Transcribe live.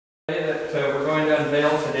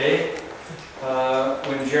unveil today.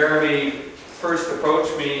 When Jeremy first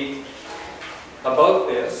approached me about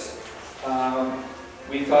this,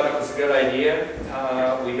 we thought it was a good idea.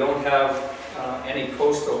 We don't have any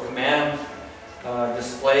coastal command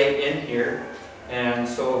display in here, and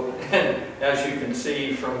so as you can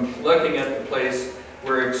see from looking at the place,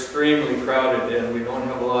 we're extremely crowded and we don't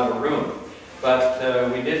have a lot of room. But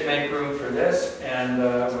we did make room for this, and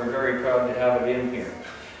we're very proud to have it in here.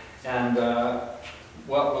 And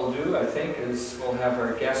what we'll do, I think, is we'll have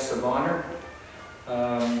our guests of honor.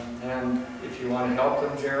 And if you want to help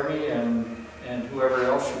them, Jeremy, and whoever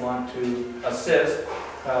else you want to assist,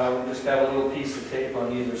 we'll just have a little piece of tape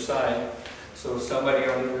on either side. So somebody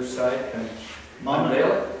on either side can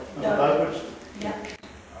unveil it. Yeah.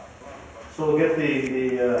 So we'll get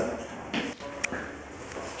the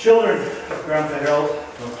children of Grandpa Harold.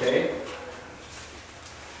 Okay.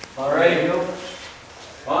 All right.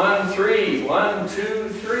 1, 3. 1, 2,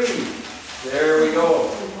 3. There we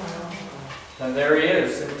go. And there he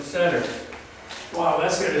is in the center. Wow,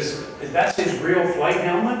 that's good. That's his real flight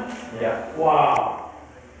helmet? Yeah. Wow.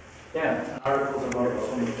 Yeah. Articles about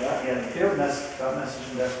some of that. Yeah, the field got message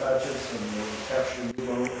and dispatches and the captured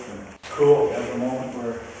U-boats. Cool. At the moment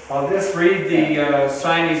where I'll just read the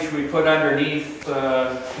signage we put underneath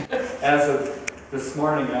as of this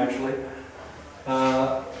morning, actually.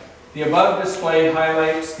 The above display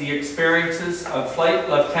highlights the experiences of Flight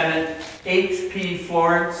Lieutenant H.P.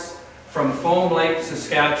 Florence from Foam Lake,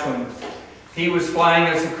 Saskatchewan. He was flying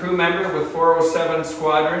as a crew member with 407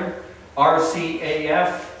 Squadron,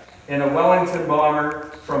 RCAF, in a Wellington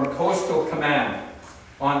Bomber from Coastal Command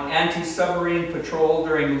on anti-submarine patrol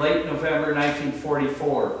during late November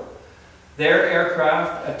 1944. Their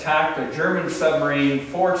aircraft attacked a German submarine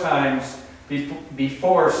 4 times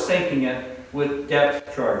before sinking it with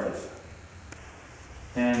depth charges.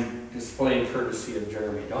 And displayed courtesy of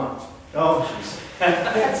Jeremy Dahms. oh, jeez.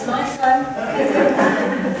 That's my son.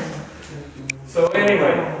 So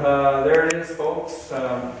anyway, there it is, folks.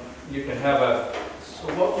 You can have a So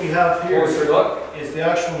what we have here closer look. is the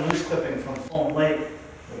actual news clipping from Foam Lake,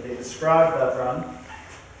 where they describe that run.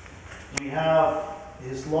 We have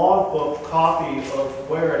his logbook copy of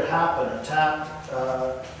where it happened, attack,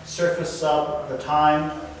 surface sub, the time,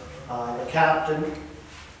 the captain,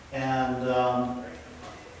 and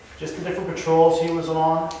just the different patrols he was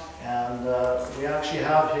on. And we actually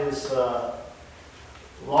have his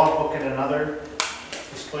logbook in another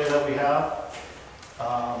display that we have.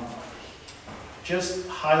 Just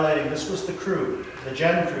highlighting, this was the crew, the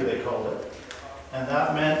gen crew they called it. And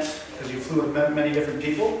that meant, because you flew with many different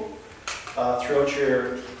people throughout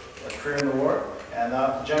your career in the war, and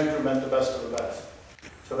the gen crew meant the best of the best.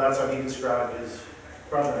 So that's how he described his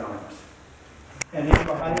brother-in-arms. And in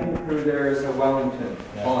behind the crew there is a Wellington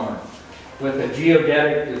Bomber with a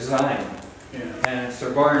geodetic design. Yeah. And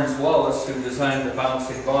Sir Barnes Wallace, who designed the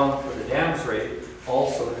bouncing bomb for the Dahms raid,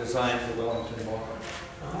 also designed the Wellington Bomber.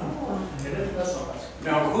 That's not us.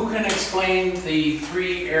 Now, who can explain the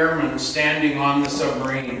 3 airmen standing on the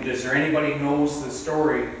submarine? Does there anybody knows the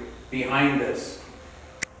story behind this?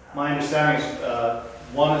 My understanding is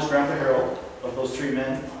one is Grandpa Harold, of those 3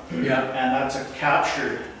 men, Yeah. and that's a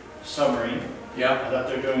captured submarine Yeah. that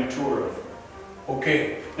they're doing a tour of.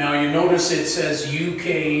 Okay. Now you notice it says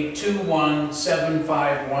UK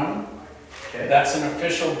 21751. Okay. That's an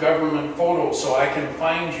official government photo, so I can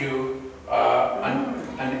find you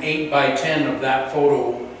an 8x10 of that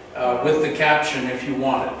photo with the caption if you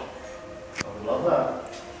want it. I would love that.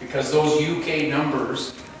 Because those UK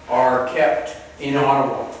numbers are kept in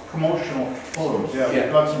Ottawa. Promotional photos, yeah. Yeah.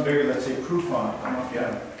 We've got some bigger that say proof on it.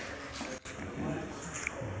 Yeah.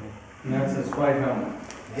 And that's his flight helmet.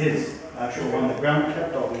 His actual one that Grandma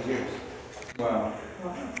kept all these years. Wow.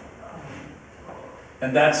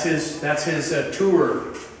 And that's his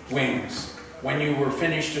tour wings. When you were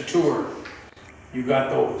finished a tour, you got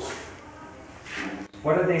those.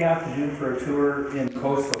 What did they have to do for a tour in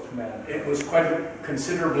Coastal Command? It was quite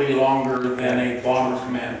considerably longer than a bomber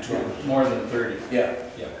command tour. More than 30. Yeah.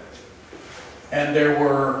 Yeah. And there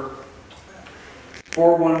were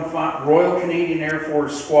 415 Royal Canadian Air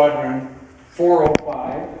Force Squadron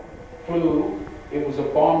 405 flew. It was a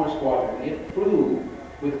bomber squadron. It flew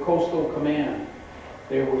with Coastal Command.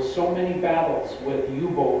 There were so many battles with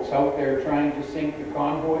U-boats out there trying to sink the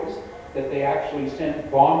convoys that they actually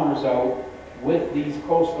sent bombers out with these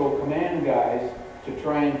Coastal Command guys to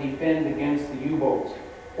try and defend against the U-boats.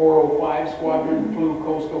 405 Squadron flew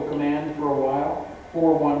Coastal Command for a while.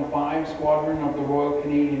 415 Squadron of the Royal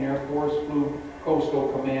Canadian Air Force flew Coastal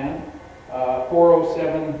Command.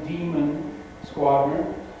 407 Demon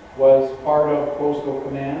Squadron was part of Coastal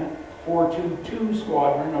Command. 422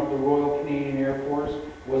 Squadron of the Royal Canadian Air Force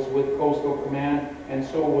was with Coastal Command, and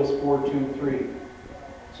so was 423.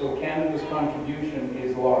 So Canada's contribution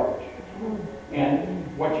is large.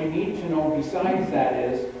 And what you need to know besides that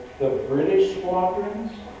is the British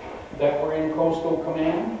squadrons that were in Coastal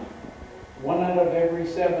Command, 1 out of every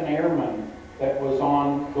 7 airmen that was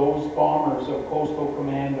on those bombers of Coastal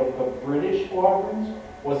Command of the British squadrons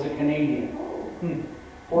was a Canadian.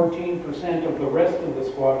 14% of the rest of the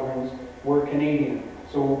squadrons were Canadian.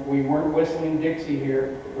 So we weren't whistling Dixie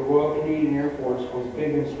here. The Royal Canadian Air Force was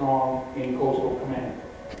big and strong in Coastal Command.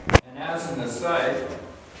 And as an aside,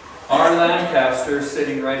 our Lancaster,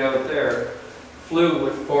 sitting right out there, flew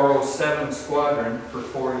with 407 Squadron for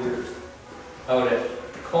 4 years out at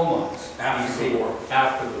Comox, After the war.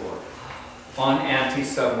 after the war, on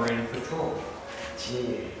anti-submarine patrol.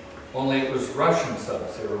 Gee. Only it was Russian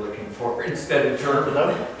subs they were looking for instead of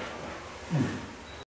German.